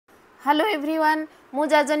Hello everyone मु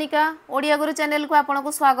जाजनिका ओडिया गुरु channel को आपन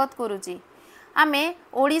को स्वागत करूची। आमे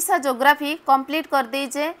ओडिशा ज्योग्राफी कंप्लीट कर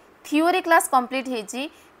देजे, थ्योरी क्लास कंप्लीट हेची।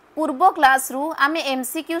 पूर्व क्लास रु आमे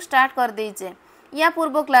MCQ स्टार्ट कर देजे। या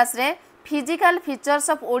पूर्व क्लास रे फिजिकल फीचर्स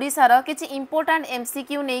ऑफ ओडिशा रो किछि इंपोर्टेंट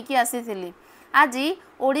MCQ नै कि आसीथिली। आज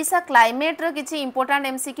ओडिशा क्लाइमेट रो किछि इंपोर्टेंट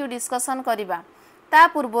MCQ डिस्कशन करिबा। ता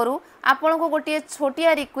पूर्वरु आपण को गोटे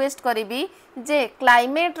छोटिया रिक्वेस्ट करी जे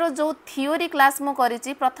क्लाइमेट रो जो थ्योरी क्लास मु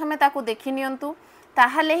करिछि प्रथमे ताकू देखि नियंतु,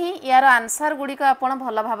 ताहले ही यार आंसर गुडी को आपण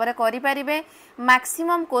भल भाबरे करि परिबे।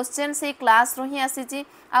 मैक्सिमम क्वेश्चन से क्लास रो ही आसीछि।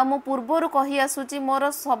 आ मु पूर्वरु कहि आसुछि मोर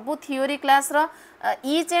सब theory class row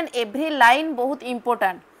each and every line बहुत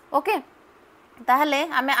इंपोर्टेंट। ओके, ताहले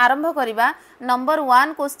आमे आरंभ करिबा। Number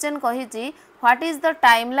 1 question कहिछि what is the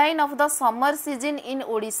timeline of the summer season in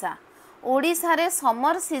Odisha. Odisha रे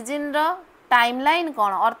समर सीजन रो टाइमलाइन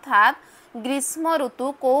कोन, अर्थात ग्रीष्म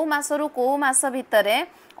ऋतु को मासरु को मास भितरे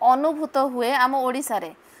अनुभूत हुए आम ओडिशा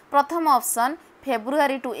रे। प्रथम option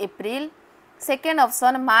February to April, second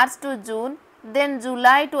option March to June, then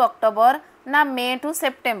July to October ना मे टू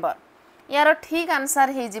सेप्टेम्बर। यार ठीक आंसर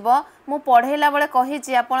हे जिवो मु पढ़ेला बेले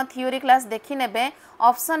कहिछि आपण थ्योरी क्लास देखि नेबे।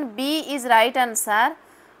 Option B is right answer,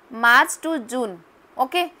 March to June.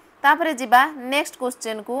 Okay, तापरे जिबा नेक्स्ट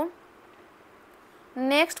क्वेश्चन को।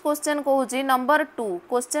 नेक्स्ट क्वेश्चन कहूँ नंबर 2।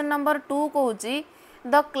 क्वेश्चन नंबर 2 कहूँ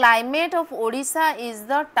the climate of Odisha is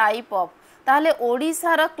the type of. ताहले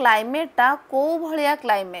ओडिशा रो क्लाइमेटा को भलिया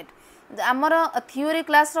क्लाइमेट। आमर theory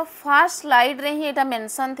class row first slide रे ही एटा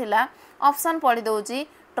मेंशन थिला। ऑप्शन पढ़ी दउची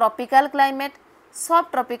ट्रॉपिकल क्लाइमेट, सब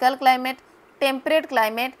ट्रॉपिकल क्लाइमेट, टेम्परेट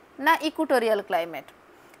क्लाइमेट ना इक्वेटोरियल क्लाइमेट।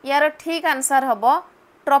 यार ठीक आंसर हबो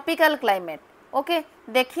ट्रॉपिकल क्लाइमेट। ओके,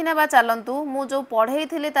 देखि नेबा चलंतु मु जो पढ़ेई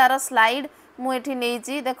थिली तार स्लाइड मु एठी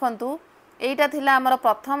नेइची। देखंतु एटा थिला हमर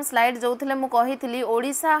प्रथम स्लाइड जो थिले मु कहिथिली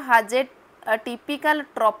Odisha has a typical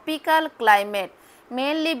tropical climate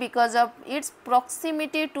mainly because of its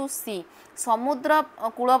proximity to सी। समुद्र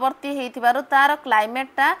कूलवर्ती हेतिबारु तार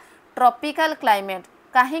क्लाइमेटटा ट्रॉपिकल क्लाइमेट।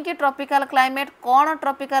 काहे कि ट्रॉपिकल क्लाइमेट कोन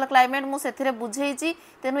ट्रॉपिकल क्लाइमेट मु सेथिरे बुझेइची,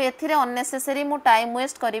 तेनु एथिरे अननेसेसरी मु टाइम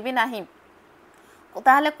वेस्ट करिवि नाही।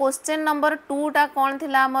 ताहले क्वेश्चन नंबर 2 टा कौन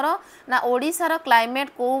थिला हमर ना ओडिशा क्लाइमेट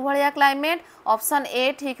को भलिया क्लाइमेट। ऑप्शन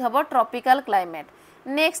ए ठीक हबो ट्रॉपिकल क्लाइमेट।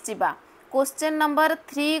 नेक्स्ट जिबा question number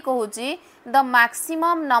 3 कहूची the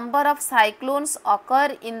maximum number of cyclones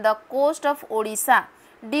occur in the coast of Odisha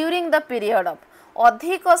during the period of.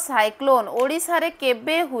 अधिक साइक्लोन ओडिशा रे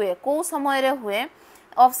केबे हुए, को समय रे हुए।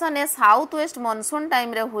 Option A south west monsoon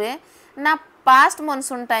time रे हुए ना पास्ट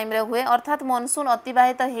मानसून टाइम रे हुए, अर्थात मानसून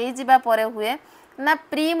अतिबाहित हे जिबा परे हुए ना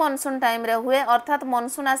प्री मानसून टाइम रे हुए, अर्थात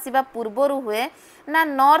मानसून आसीबा पूर्वरु हुए ना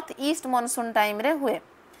नॉर्थ ईस्ट मानसून टाइम रे हुए।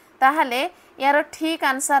 ताहले यार ठीक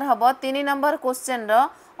आंसर हबो 3 number question row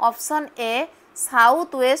option A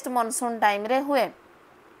south west monsoon time रे हुए।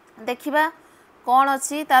 देखिबा कोन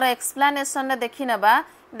अछि तार एक्सप्लेनेशन रे देखि नबा।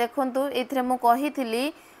 देखंतु एथरे मु कहिथिली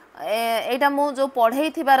एटा मु जो पढ़ेई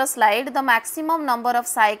थिबार slide the maximum number of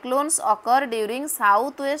cyclones occur during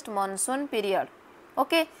south west monsoon period.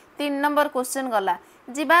 Okay, 3 number question गला।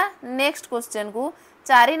 जिबा नेक्स्ट क्वेश्चन को।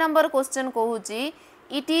 4 number question कहूची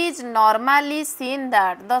it is normally seen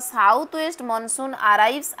that the south west monsoon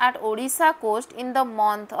arrives eight Odisha coast in the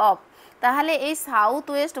month of. ताहले ए south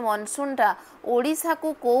west monsoon टा ओडिशा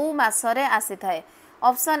को मासरे आसी थाए।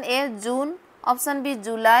 Option A June, option B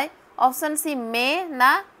July, option C मे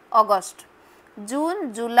ना अगस्त। जून,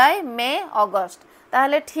 जुलाई, मे, अगस्त।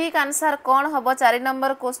 ताहले ठीक answer कौन हबो 4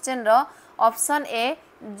 number question row option A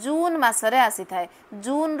जून मासरे आसी थाए।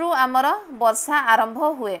 जून रु आमर वर्षा आरंभ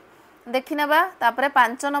हुए। देखिनेबा तापरे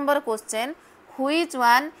 5 number question which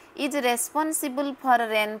one is responsible for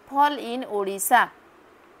rainfall in Odisha.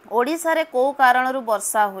 Odisha रे को कारणरु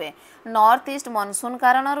वर्षा हुए, नॉर्थ ईस्ट मानसून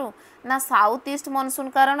कारणरु ना south east monsoon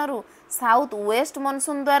कारणरु, south west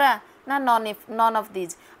monsoon द्वारा ना नॉन ऑफ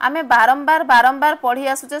दीज। आमे बारंबार पढ़ी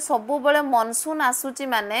आसुचे सबु बेले मानसून आसुची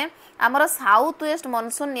माने हमर साउथ वेस्ट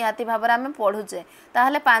मानसून निहाती भाबरे आमे पढुचे।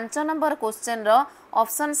 ताहले 5 नंबर क्वेश्चन रो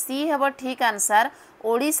ऑप्शन सी हेबो ठीक आंसर।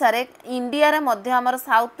 ओडिशा रे इंडिया रे मध्य हमर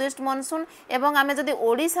साउथ वेस्ट मानसून एवं आमे जदी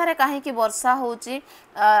ओडिशा रे काहे कि वर्षा होउची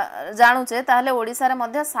जानुचे, ताहले ओडिशा रे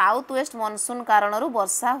मध्य साउथ वेस्ट मानसून कारणरु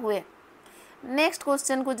वर्षा हुए। नेक्स्ट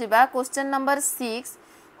क्वेश्चन को जिबा। Question number 6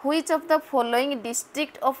 which of the following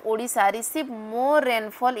district of Odisha receive more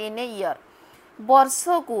rainfall in a year. वर्ष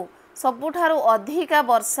को सबुठारु अधिका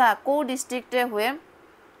वर्षा को डिस्ट्रिक्ट रे हुए।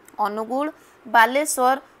 अनुगुल,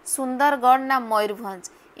 बालेश्वर, सुंदरगढ़ ना मयूरभंज।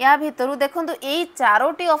 या भितरु देखंतु एई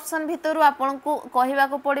 4टी ऑप्शन भितरु आपन को कहिबा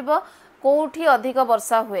को पड़िबो कोठी अधिक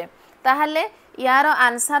वर्षा हुए। ताहले यार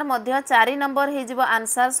आंसर मध्य 4 नंबर हे जिवो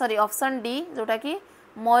आंसर, सॉरी ऑप्शन डी जोटा कि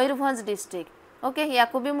मयूरभंज डिस्ट्रिक्ट। ओके या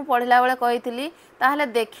भी मु पढ़ला बेले कही ताहले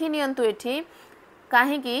देखि नियंतु एठी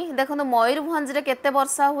कहीं देखो मयूरभंज रे केते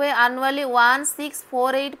वर्षा हुए एनुअली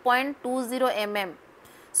 1648.20 mm,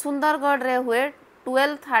 सुंदरगढ़ रे हुए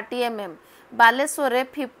 1230 mm, बालेश्वर रे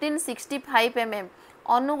 1565 mm,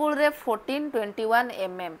 अनुगुल रे 1421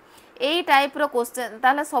 mm। यही टाइप रो क्वेश्चन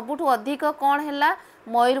ताले सबुठु अधिक कौन हैला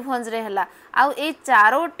मयूरभंज रे हैला। आउ ए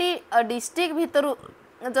चारोटी डिस्ट्रिक्ट भितरु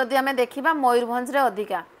जदि आमे देखिबा मयूरभंज रे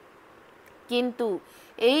अधिका, किंतु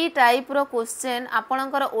यही टाइप रो क्वेश्चन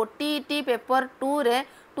आपणकर ओटीईटी पेपर 2 रे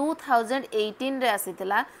 2018 रे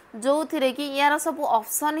आसीथिला, जो थिरे कि यार सब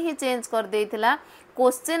ऑप्शन ही चेंज कर देथिला।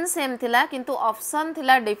 क्वेश्चन सेम थिला किंतु ऑप्शन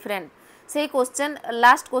थिला डिफरेंट। से क्वेश्चन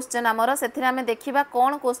लास्ट क्वेश्चन आमर से आमे देखिबा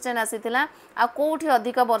कौन क्वेश्चन आसीथिला आ कोठी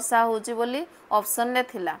अधिक वर्षा होची बोली ऑप्शन रे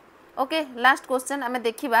थिला। ओके लास्ट क्वेश्चन आमे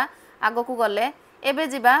देखिबा आगो को गले। एबे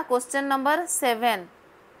जिबा question number 7।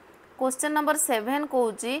 Question number 7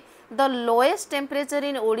 कहूची the lowest temperature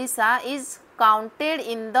in Odisha is counted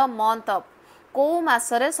in the month of. को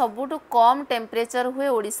मासरे सबुठु कम टेम्परेचर हुए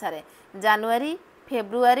ओडिशा रे, जनवरी,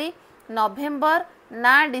 फेब्रुआरी, नवेम्बर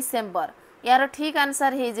ना डिसेम्बर। यार ठीक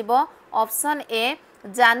आंसर हे जिवो ऑप्शन ए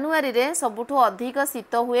जनवरी रे सबुठु अधिक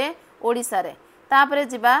शीत हुए ओडिशा रे। तापरे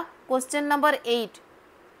जिबा question number 8।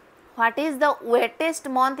 What is the wettest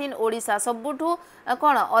month in Odisha. सबुठु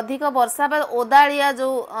कौन अधिक वर्षा बा ओदालिया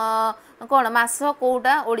जो कौन मास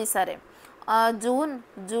कोटा ओडिशा रे, जून,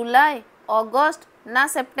 जुलाई, अगस्त ना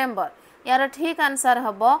सेप्टेम्बर। यार ठीक आंसर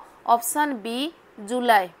हबो ऑप्शन बी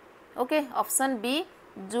जुलाई। ओके ऑप्शन बी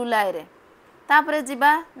जुलाई रे। तापरे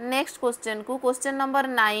जिबा नेक्स्ट क्वेश्चन को। Question number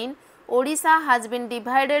 9। Odisha has been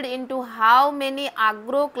divided into how many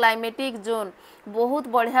आग्रो क्लाइमेटिक जोन। बहुत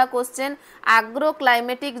बढ़िया क्वेश्चन। आग्रो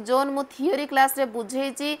क्लाइमेटिक जोन मु थियोरी क्लास रे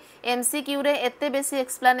बुझेची, एमसीक्यू रे एते बेसी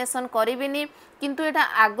एक्सप्लेनेशन करिबिनी, किंतु एटा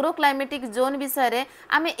आग्रो क्लाइमेटिक जोन विषय रे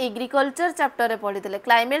आमे एग्रीकल्चर चैप्टर रे पढ़ितले,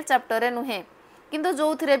 क्लाइमेट चैप्टर रे नुहे। किंतु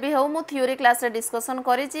जो थिरे भी हो मु थियोरी क्लास रे डिस्कशन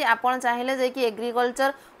करिची। आपण चाहिले जे कि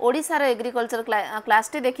एग्रीकल्चर ओडिशा रे एग्रीकल्चर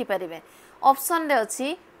क्लास टी देखि परिबे। ऑप्शन रे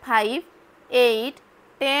अछि 5, 8,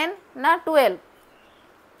 10 ना 12।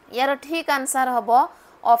 यार ठीक आंसर हबो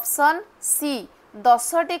ऑप्शन सी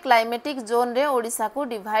 10टी क्लाइमेटिक जोन रे ओडिशा को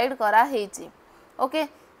डिवाइड करा हेची। ओके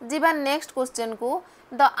जिबा नेक्स्ट क्वेश्चन को।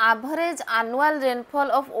 The average annual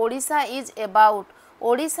rainfall of Odisha is about.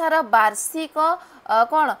 Odisha रा वार्षिक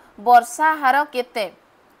कौन वर्षा हार केते।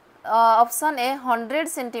 Option A 100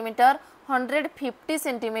 centimetre, 150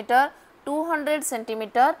 centimetre, 200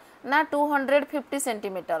 centimetre ना 250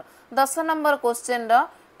 सेंटीमीटर। 10 नंबर क्वेश्चन रो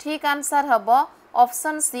ठीक आंसर हबो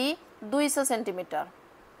option C 200 centimetre.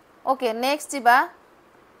 Okay next जिबा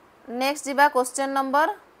question number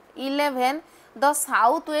 11। The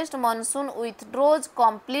south west monsoon विथड्रोज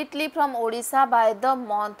completely from Odisha by the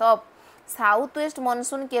month of. South west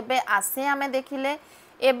monsoon केबे आसे आमे देखिले,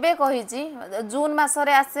 एबे कहिजी जून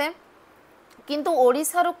मासरे आसे, किंतु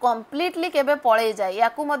ओडिशा रो कंप्लीटली केबे पळे जाय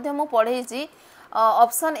याकू मध्य मु पढेची।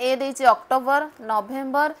 ऑप्शन ए देछि अक्टोबर,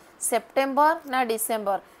 नवेम्बर, सेप्टेम्बर ना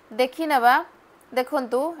डिसेम्बर। देखि नेबा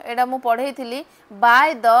देखंतु एडा मु पढेइथिली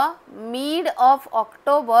by the mid of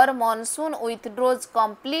October monsoon विथड्रोज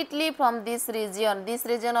completely from this reason. This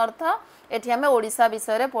reason अर्थ एठी हमें ओडिशा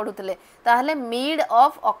विषय रे पढुतले, ताहले मिड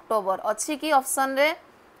ऑफ अक्टोबर अछि कि ऑप्शन रे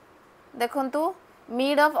देखंतु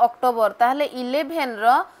मिड ऑफ अक्टोबर, ताहले 11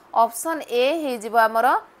 रो ऑप्शन ए हे जिवो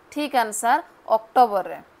हमर ठीक आंसर अक्टोबर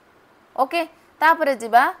रे। ओके तापरे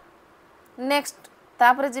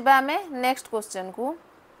जिबा हमें नेक्स्ट क्वेश्चन को।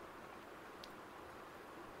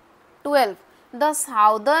 12 the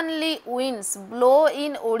साउदर्नली winds blow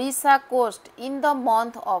in Odisha coast in the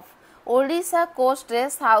month of. Odisha coast रे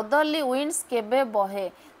साउदर्नली विंड्स केबे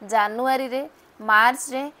बहे, जनवरी रे, मार्च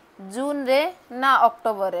रे, जून रे ना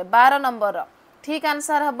अक्टोबर रे। 12 नंबर ठीक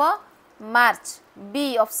आंसर हबो मार्च,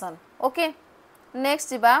 बी ऑप्शन। ओके नेक्स्ट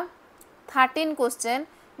जिबा 13 question.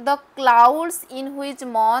 The clouds in which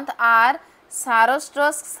month are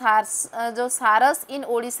जो सारस इन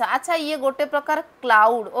ओडिशा। अच्छा ये गोटे प्रकार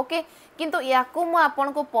क्लाउड। ओके किंतु याकू मु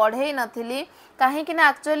आपन को पढ़े नथिली काहे कि ना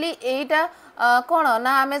एक्चुअली एटा कोन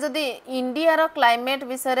ना आमे जदी इंडिया रो क्लाइमेट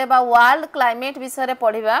विषय रे बा वर्ल्ड क्लाइमेट विषय रे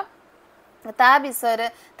पढ़िबा ता विषय रे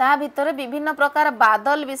ता भितर विभिन्न प्रकार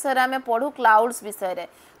बादल विषय रे आमे पढ़ू, क्लाउड्स विषय रे।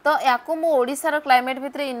 तो याकू मु ओडिशा रो क्लाइमेट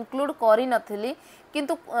भितर इनक्लूड करि नथिली,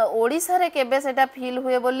 किंतु ओडिशा रे केबे सेटा फील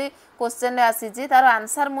हुए बोली क्वेश्चन रे आसीची। तार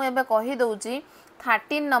आंसर मु एबे कहि दउची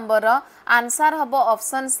 13 नंबर आंसर हम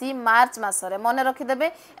ऑप्शन सी मार्च मासरे मन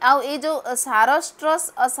रखिदेवे। आउ ये जो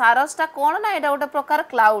सारसटा कौन ना यहाँ गोटे प्रकार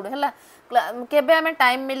क्लाउड है केबे आमे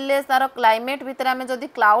टाइम मिलले तार क्लाइमेट भितर आमे जदि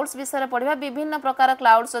क्लाउड्स विषय पढ़िबा विभिन्न प्रकार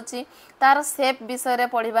क्लाउड्स अछि तार शेप विषय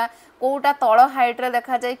पढ़िबा कोटा तळ हाइट रे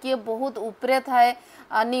देखा जाय कि बहुत ऊपरे थाए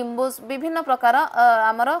निम्बुस विभिन्न प्रकार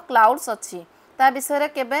आमर क्लाउड्स अछि ता विषय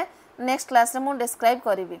केबे नेक्स्ट क्लास रे मु डिस्क्राइब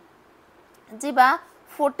करिवि। जिबा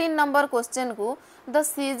 14 नंबर क्वेश्चन को the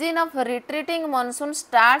season of retreating monsoon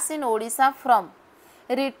starts in Odisha from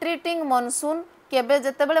retreating monsoon केबे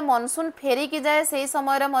जेतेबेले मानसून फेरिकी जाए से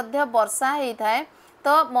समय रे मध्य वर्षा हेई थाए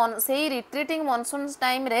तो से रिट्रीटिंग मानसून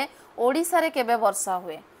टाइम रे ओडिशा रे केबे वर्षा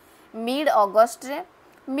हुए मिड अगस्त रे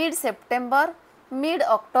मिड सेप्टेम्बर मिड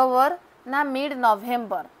अक्टोबर ना मिड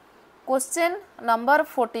नवेम्बर। क्वेश्चन नंबर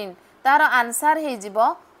 14 तार आंसर हे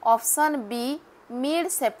जिवो ऑप्शन बी मिड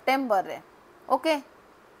सेप्टेम्बर रे। ओके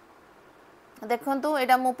देखंतु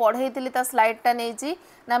एटा मु पढेइतिली ता स्लाइड टा नेछि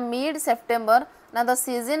ना मिड सेप्टेम्बर ना the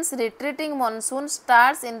seasons retreating monsoon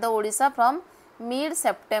starts in the Odisha from mid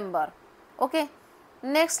September. Okay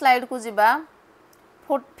next slide को जिबा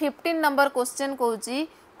 15 number question कहूची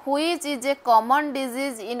which is a common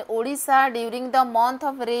disease in Odisha during the month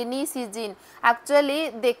of rainy season. Actually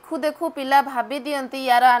देखु देखु पिला भाबी दियंती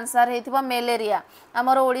यार आंसर हेथिबा मलेरिया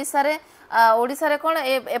हमर ओडिशा रे कोन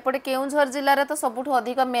एपटे केउंझर जिल्ला रे तो सबुठु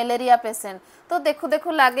अधिक मलेरिया पेशेंट तो देखु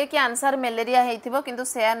देखु लागे कि आंसर मलेरिया हेथिबो किंतु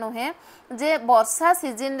सेया नुहे जे वर्षा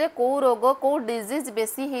सीजन रे को रोग को डिजीज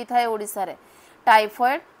बेसी हेई थाए ओडिशा रे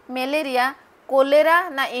टाइफॉइड मलेरिया कोलेरा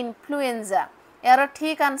ना इन्फ्लुएंजा यार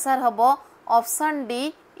ठीक आंसर हबो option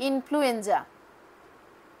D influenza.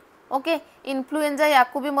 Okay influenza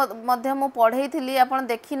याकू भी मध्य मु पढ़ेइथिली आपण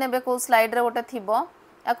देखि नेबे को स्लाइड रे गोटे थिबो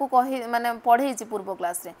याकू कहि माने पढ़ेइछि पूर्व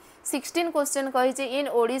क्लास रे 16 question कहिछि in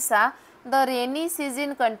Odisha the rainy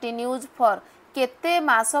season continues for केते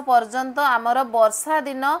मास पर्यंत आमर वर्षा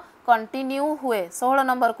दिन कंटिन्यू हुए 16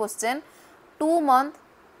 number question 2 month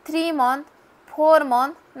 3 month 4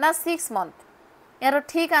 month ना 6 मंथ यार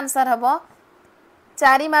ठीक आंसर हबो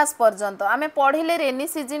 4 मास पर्यंत आमे पढ़िले रेनी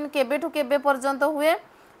सीजन केबेठु केबे पर्यंत हुए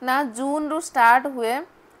ना जून रु स्टार्ट हुए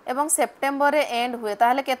एवं सेप्टेम्बर रे एंड हुए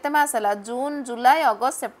ताहले केते मास हला जून जुलाई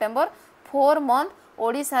अगस्त सेप्टेम्बर 4 मंथ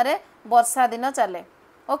ओडिशा रे वर्षा दिन चले।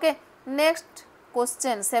 Okay next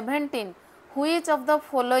question 17 which of the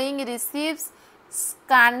following receives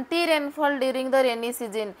स्कांटी rainfall during the rainy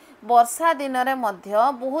season वर्षा दिन रे मध्य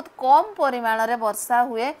बहुत कम परिमाण रे वर्षा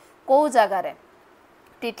हुए को जगह रे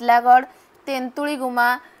टिटलागढ़ तेंतुली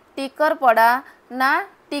गुमा टिकरपड़ा ना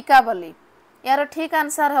टिकाबली यार ठीक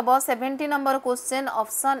आंसर हबो 70 नंबर क्वेश्चन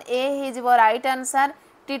ऑप्शन ए हे जिवो राइट आंसर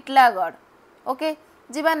टिटलागढ़। ओके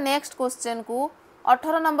जिबा नेक्स्ट क्वेश्चन को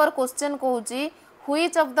 18 number question कहूची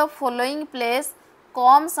which of the following place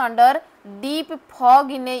comes under deep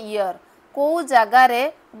fog in a year को जगह रे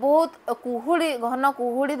बहुत कुहुड़ी घन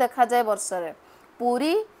कुहुड़ी देखा जाए वर्ष रे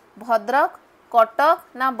पुरी भद्रक कटक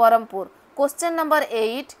ना बरमपुर। क्वेश्चन नंबर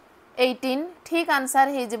 18 ठीक आंसर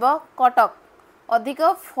हे जिवो कटक अधिक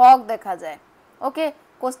फॉग देखा जाए। Okay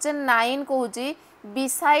question 9 कहूची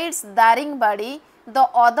besides Daringbadi the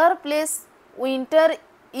other place winter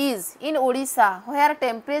is in Odisha where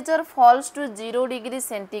temperature false to 0 degree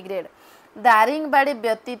centigrade Daringbadi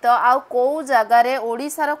व्यतीत आउ को जगह रे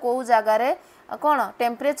ओडिशा रो को जगह रे कोन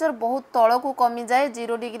टेम्परेचर बहुत तळ को कमी जाए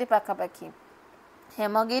 0 डिग्री पाखापाखी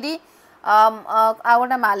हेमगिरी आ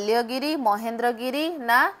गोटा माल्यगिरी महेंद्रगिरी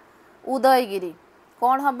ना उदयगिरी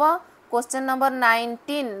कौन हम क्वेश्चन नंबर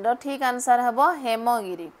 19 रो ठीक आंसर हम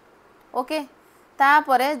हेमगिरी। ओके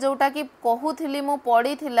तापरे जोटा कि कहूली मु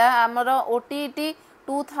पढ़ी आमर ओटीटी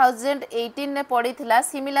 2018 रे पढ़ी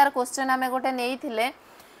सिमिलर क्वेश्चन आमे गोटे नहीं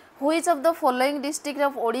which of the following district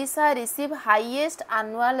of Odisha receive highest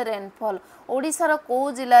annual rainfall ओडिशार को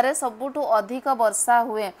जिले में सबुठु अधिक वर्षा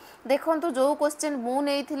हुए देखंतु जो क्वेश्चन मु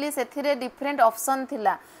नहीं से डिफरेंट ऑप्शन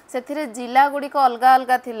थिला से जिला गुड़िक अलग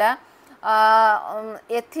अलग थिला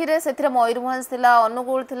एथिरे मयूरभंज थिला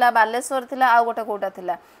अनुगुल थिला बालेश्वर थिला आ गोटे कोटा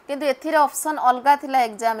थिला किंतु एथिरे ऑप्शन अलग थिला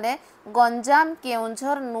एग्जाम रे गंजाम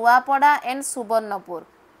केउंझर नुआपड़ा एंड सुवर्णपुर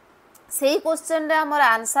से क्वेश्चन रे हमर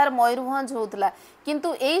आंसर मयूरभंज होतला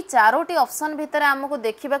किंतु एई चारोटी ऑप्शन भितर हमको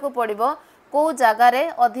देखिबा को पड़िबो को जगह रे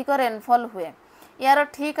अधिक रेनफॉल हुए यार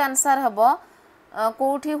ठीक आंसर हबो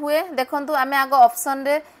कोठी हुए देखंतु आमे आगो ऑप्शन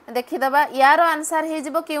रे देखिदबा यार आंसर हे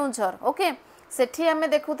जिवो केउंझर। ओके सेठी आमे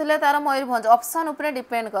देखुथिले तार मयूरभंज ऑप्शन ऊपर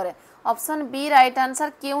डिपेंड करे option B right answer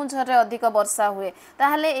Keonjhar रे अधिक वर्षा हुए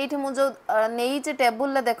ताहले एठी मु जो नेई चे टेबल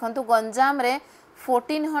ले देखंतु गंजाम रे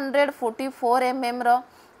 1444 mm row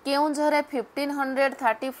केउंझरे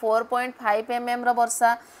 1534.5 mm row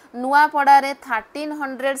Varsha, नुआपड़ारे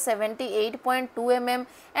 1378.2 mm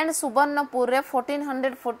and Subarnapur रे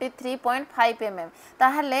 1443.5 mm।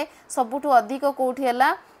 ताहले सबुठु अधिक कोठी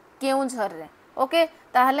हला केउंझर रे। ओके,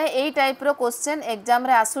 ताहले एई टाइप रो क्वेश्चन एग्जाम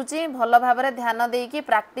रे आसुची, भलो भाबरे ध्यान देकी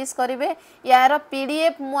प्रैक्टिस करिवे। यार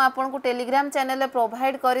पीडीएफ मु आपन को टेलीग्राम चैनल रे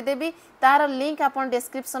प्रोवाइड करि देबी, तार लिंक आपन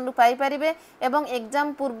डिस्क्रिप्शन रु पाई परिबे एवं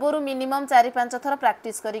एग्जाम पूर्वरु मिनिमम 4-5 थर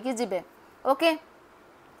प्रैक्टिस करिकी जिवे। ओके,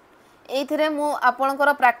 एइथरे मु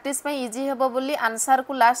आपनकर प्रैक्टिस पे इजी हेबो बोली आंसर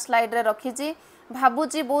को लास्ट स्लाइड रे रखिची।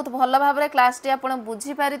 भाबुची बहुत भल भाव क्लास टी आपन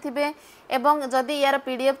बुझी पारिथिबे एवं जदि यार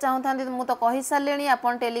पीडीएफ चाहूथांती मु तो कहि सालेनी,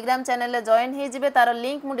 आपन टेलीग्राम चैनल रे जॉइन हे जिवे, तार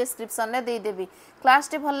लिंक मु डिस्क्रिप्शन रे दे देबी। क्लास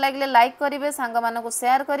टी भल लागले लाइक करिवे, सांग मानको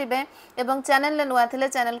शेयर करिवे एवं चैनल रे नुआ थिले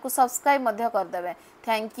चैनल को सब्सक्राइब मध्य कर देबे।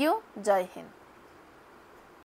 थैंक यू, जय हिंद।